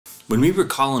When we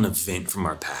recall an event from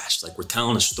our past, like we're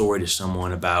telling a story to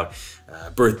someone about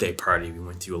a birthday party we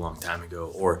went to a long time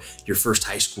ago, or your first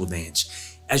high school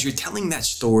dance, as you're telling that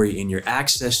story and you're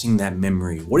accessing that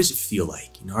memory, what does it feel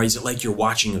like? Or is it like you're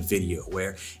watching a video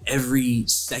where every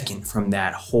second from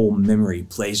that whole memory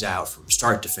plays out from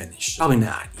start to finish? Probably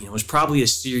not. It's probably a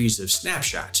series of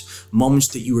snapshots, moments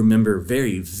that you remember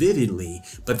very vividly,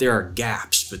 but there are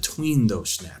gaps between those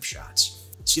snapshots.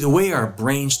 See, the way our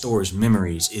brain stores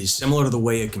memories is similar to the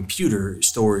way a computer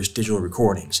stores digital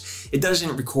recordings. It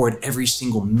doesn't record every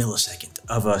single millisecond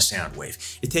of a sound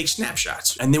wave. It takes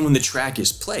snapshots. And then when the track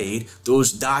is played,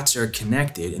 those dots are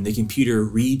connected and the computer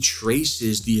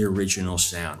retraces the original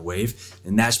sound wave,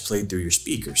 and that's played through your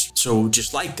speakers. So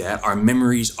just like that, our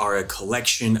memories are a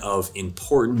collection of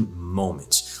important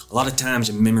moments. A lot of times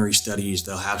in memory studies,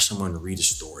 they'll have someone read a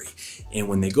story. And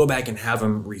when they go back and have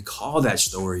them recall that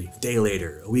story a day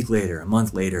later, a week later, a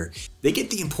month later, they get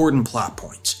the important plot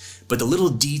points. But the little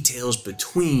details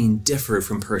between differ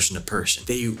from person to person.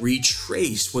 They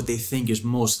retrace what they think is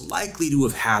most likely to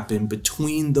have happened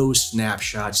between those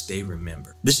snapshots they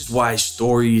remember. This is why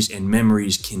stories and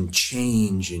memories can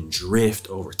change and drift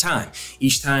over time.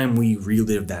 Each time we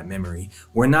relive that memory,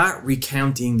 we're not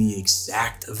recounting the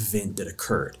exact event that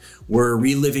occurred. We're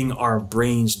reliving our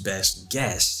brain's best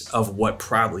guess of what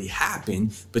probably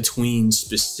happened between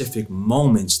specific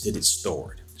moments that it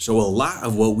stored. So a lot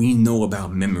of what we know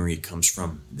about memory comes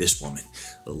from this woman,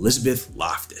 Elizabeth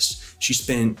Loftus. She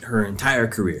spent her entire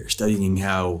career studying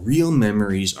how real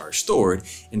memories are stored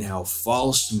and how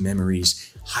false memories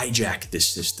hijack this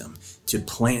system to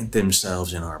plant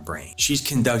themselves in our brain. She's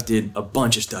conducted a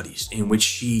bunch of studies in which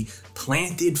she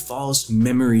planted false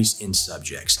memories in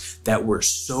subjects that were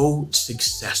so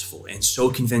successful and so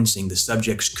convincing the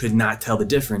subjects could not tell the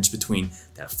difference between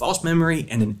that false memory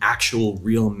and an actual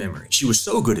real memory. She was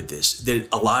so good at this that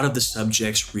a lot of the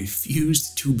subjects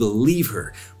refused to believe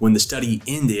her when the study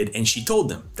ended and she told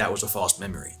them that was a false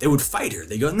memory. They would fight her.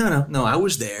 They go, no, I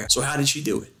was there. So how did she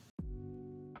do it?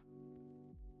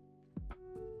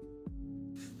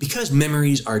 Because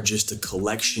memories are just a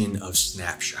collection of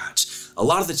snapshots, a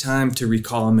lot of the time to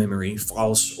recall a memory,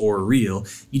 false or real,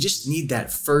 you just need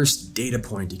that first data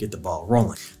point to get the ball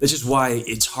rolling. This is why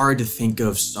it's hard to think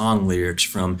of song lyrics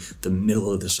from the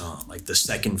middle of the song, like the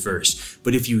second verse.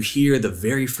 But if you hear the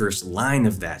very first line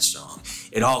of that song,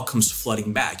 it all comes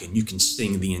flooding back and you can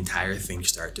sing the entire thing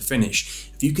start to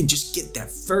finish. If you can just get that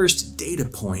first data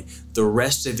point, the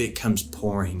rest of it comes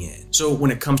pouring in. So when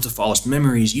it comes to false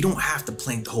memories, you don't have to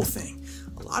plant the whole thing.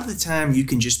 A lot of the time you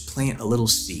can just plant a little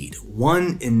seed,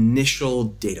 one initial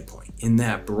data point in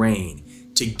that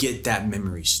brain to get that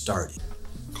memory started.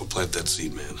 Go plant that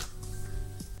seed, man.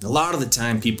 A lot of the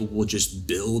time people will just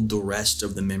build the rest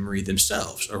of the memory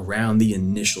themselves around the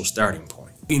initial starting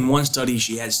point. In one study,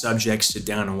 she had subjects sit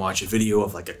down and watch a video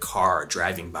of like a car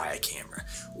driving by a camera.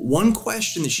 One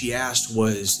question that she asked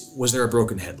was there a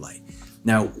broken headlight?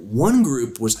 Now, one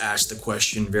group was asked the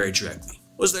question very directly.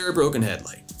 Was there a broken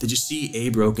headlight? Did you see a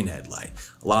broken headlight?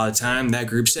 A lot of the time that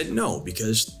group said no,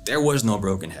 because there was no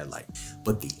broken headlight.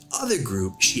 But the other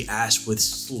group, she asked with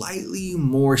slightly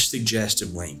more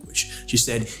suggestive language. She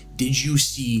said, did you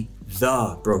see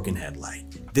the broken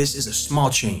headlight? This is a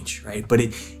small change, right? But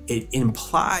it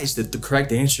implies that the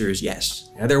correct answer is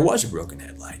yes. Now, there was a broken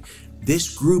headlight.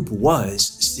 This group was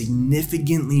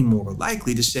significantly more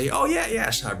likely to say, oh yeah,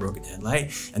 I saw a broken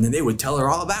headlight, and then they would tell her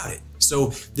all about it. So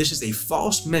this is a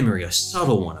false memory, a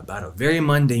subtle one about a very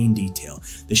mundane detail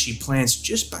that she plants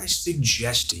just by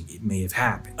suggesting it may have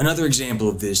happened. Another example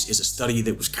of this is a study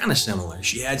that was kind of similar.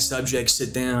 She had subjects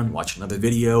sit down, watch another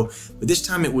video, but this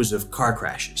time it was of car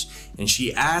crashes. And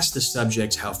she asked the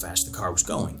subjects how fast the car was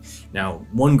going. Now,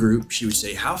 one group, she would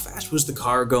say, how fast was the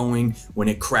car going when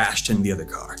it crashed into the other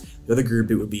car? The other group,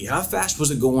 it would be, how fast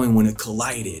was it going when it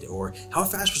collided? Or how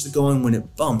fast was it going when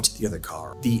it bumped the other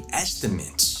car? The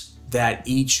estimates that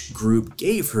each group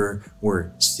gave her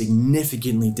were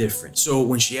significantly different. So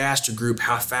when she asked a group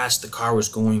how fast the car was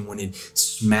going when it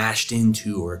smashed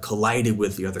into or collided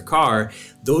with the other car,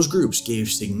 those groups gave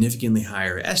significantly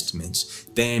higher estimates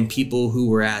than people who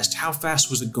were asked how fast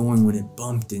was it going when it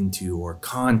bumped into or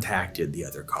contacted the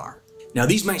other car. Now,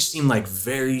 these might seem like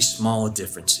very small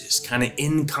differences, kind of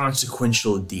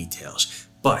inconsequential details,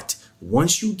 but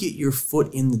once you get your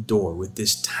foot in the door with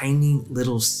this tiny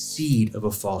little seed of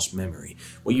a false memory,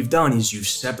 what you've done is you've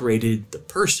separated the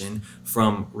person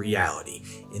from reality.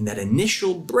 And that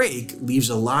initial break leaves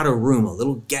a lot of room, a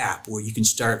little gap where you can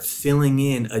start filling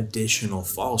in additional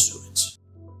falsehoods.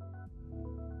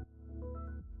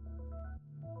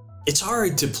 It's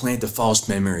hard to plant a false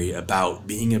memory about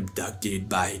being abducted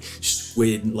by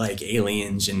squid-like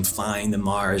aliens and flying to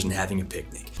Mars and having a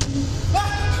picnic.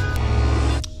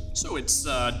 So it's,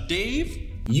 Dave?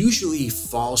 Usually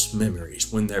false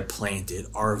memories, when they're planted,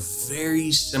 are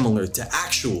very similar to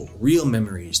actual, real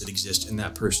memories that exist in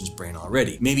that person's brain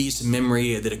already. Maybe it's a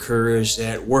memory that occurs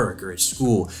at work or at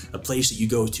school, a place that you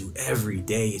go to every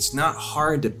day. It's not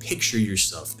hard to picture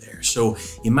yourself there. So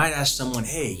you might ask someone,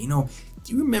 hey,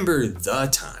 do you remember the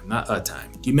time, not a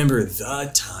time, do you remember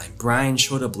the time Brian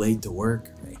showed up late to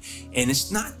work? Right? And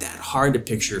it's not that hard to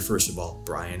picture, first of all,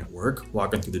 Brian at work,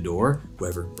 walking through the door,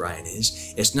 whoever Brian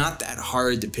is. It's not that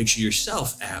hard to picture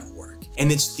yourself at work.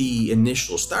 And it's the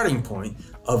initial starting point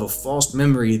of a false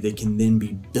memory that can then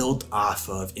be built off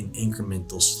of in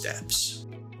incremental steps.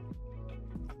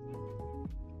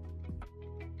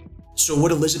 So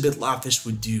what Elizabeth Loftus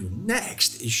would do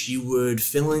next is she would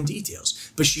fill in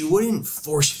details, but she wouldn't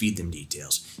force feed them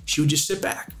details. She would just sit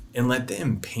back and let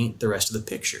them paint the rest of the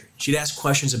picture. She'd ask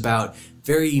questions about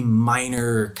very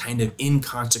minor, kind of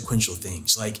inconsequential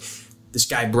things, like this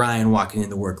guy Brian walking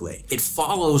into work late. It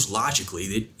follows logically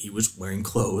that he was wearing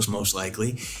clothes, most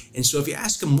likely. And so if you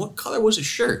ask them what color was his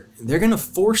shirt, they're gonna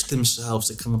force themselves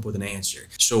to come up with an answer.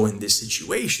 So in this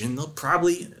situation, they'll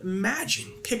probably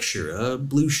picture a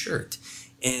blue shirt.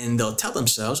 And they'll tell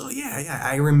themselves, oh yeah,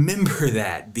 I remember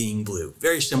that being blue.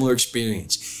 Very similar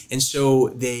experience. And so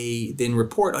they then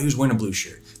report, oh, he was wearing a blue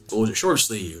shirt. But was it short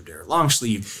sleeved or long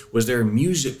sleeved? Was there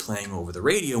music playing over the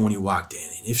radio when you walked in?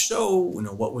 And if so,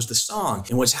 what was the song?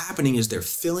 And what's happening is they're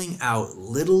filling out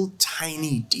little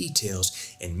tiny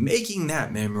details and making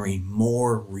that memory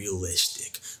more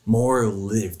realistic, more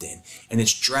lived in. And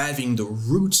it's driving the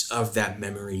roots of that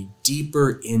memory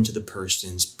deeper into the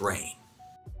person's brain.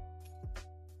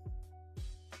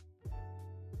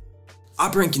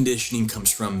 Operant conditioning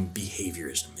comes from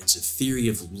behaviorism. It's a theory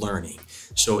of learning.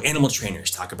 So animal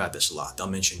trainers talk about this a lot. They'll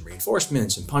mention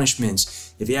reinforcements and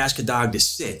punishments. If you ask a dog to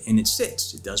sit and it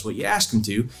sits, it does what you ask him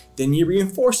to, then you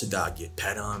reinforce the dog. You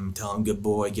pet him, tell him good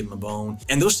boy, give him a bone.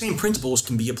 And those same principles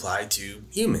can be applied to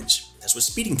humans. That's what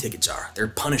speeding tickets are. They're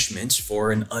punishments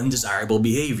for an undesirable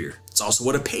behavior. It's also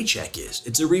what a paycheck is.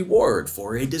 It's a reward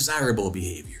for a desirable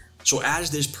behavior. So as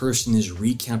this person is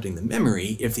recounting the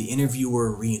memory, if the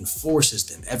interviewer reinforces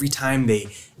them every time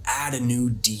they add a new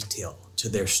detail to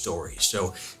their story.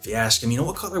 So if you ask them,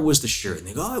 what color was the shirt? And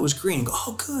they go, oh, it was green. And go,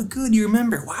 oh, good, you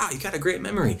remember. Wow, you got a great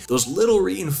memory. Those little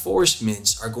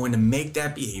reinforcements are going to make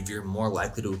that behavior more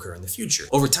likely to occur in the future.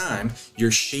 Over time,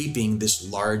 you're shaping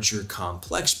this larger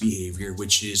complex behavior,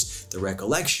 which is the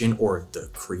recollection or the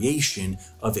creation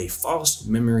of a false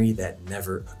memory that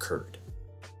never occurred.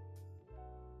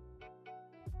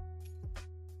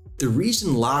 The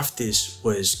reason Loftus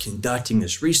was conducting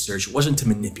this research wasn't to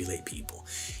manipulate people.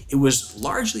 It was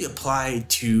largely applied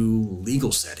to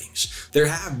legal settings. There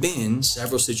have been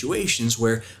several situations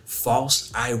where false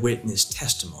eyewitness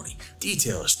testimony,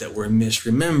 details that were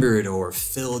misremembered or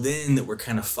filled in that were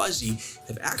kind of fuzzy,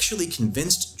 have actually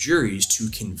convinced juries to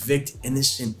convict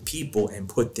innocent people and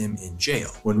put them in jail.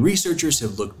 When researchers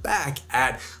have looked back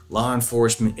at law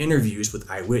enforcement interviews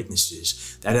with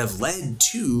eyewitnesses that have led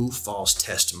to false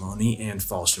testimony and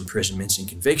false imprisonments and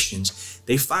convictions,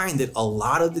 they find that a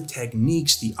lot of the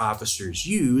techniques the officers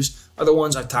use are the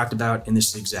ones I've talked about in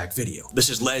this exact video. This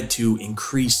has led to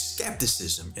increased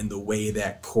skepticism in the way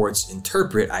that courts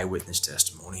interpret eyewitness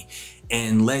testimony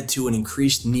and led to an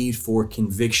increased need for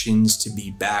convictions to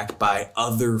be backed by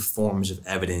other forms of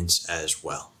evidence as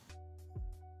well.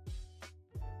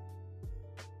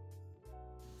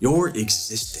 Your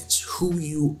existence, who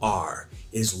you are,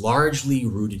 is largely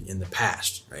rooted in the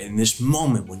past, right? In this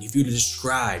moment, when if you were to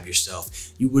describe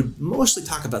yourself, you would mostly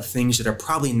talk about things that are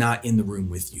probably not in the room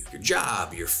with you. Your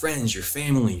job, your friends, your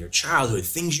family, your childhood,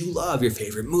 things you love, your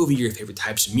favorite movie, your favorite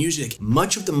types of music.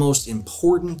 Much of the most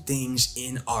important things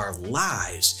in our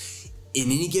lives,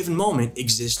 in any given moment,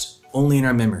 exist only in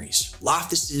our memories.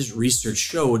 Loftus's research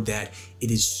showed that it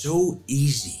is so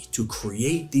easy to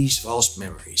create these false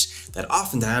memories that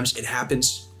oftentimes it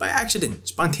happens by accident,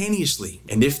 spontaneously.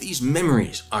 And if these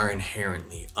memories are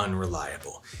inherently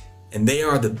unreliable, and they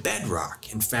are the bedrock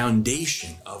and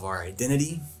foundation of our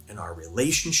identity and our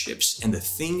relationships and the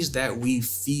things that we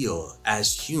feel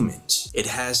as humans, it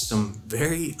has some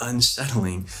very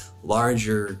unsettling,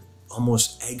 larger,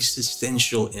 almost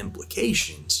existential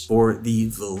implications for the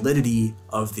validity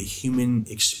of the human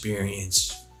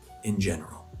experience in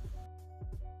general.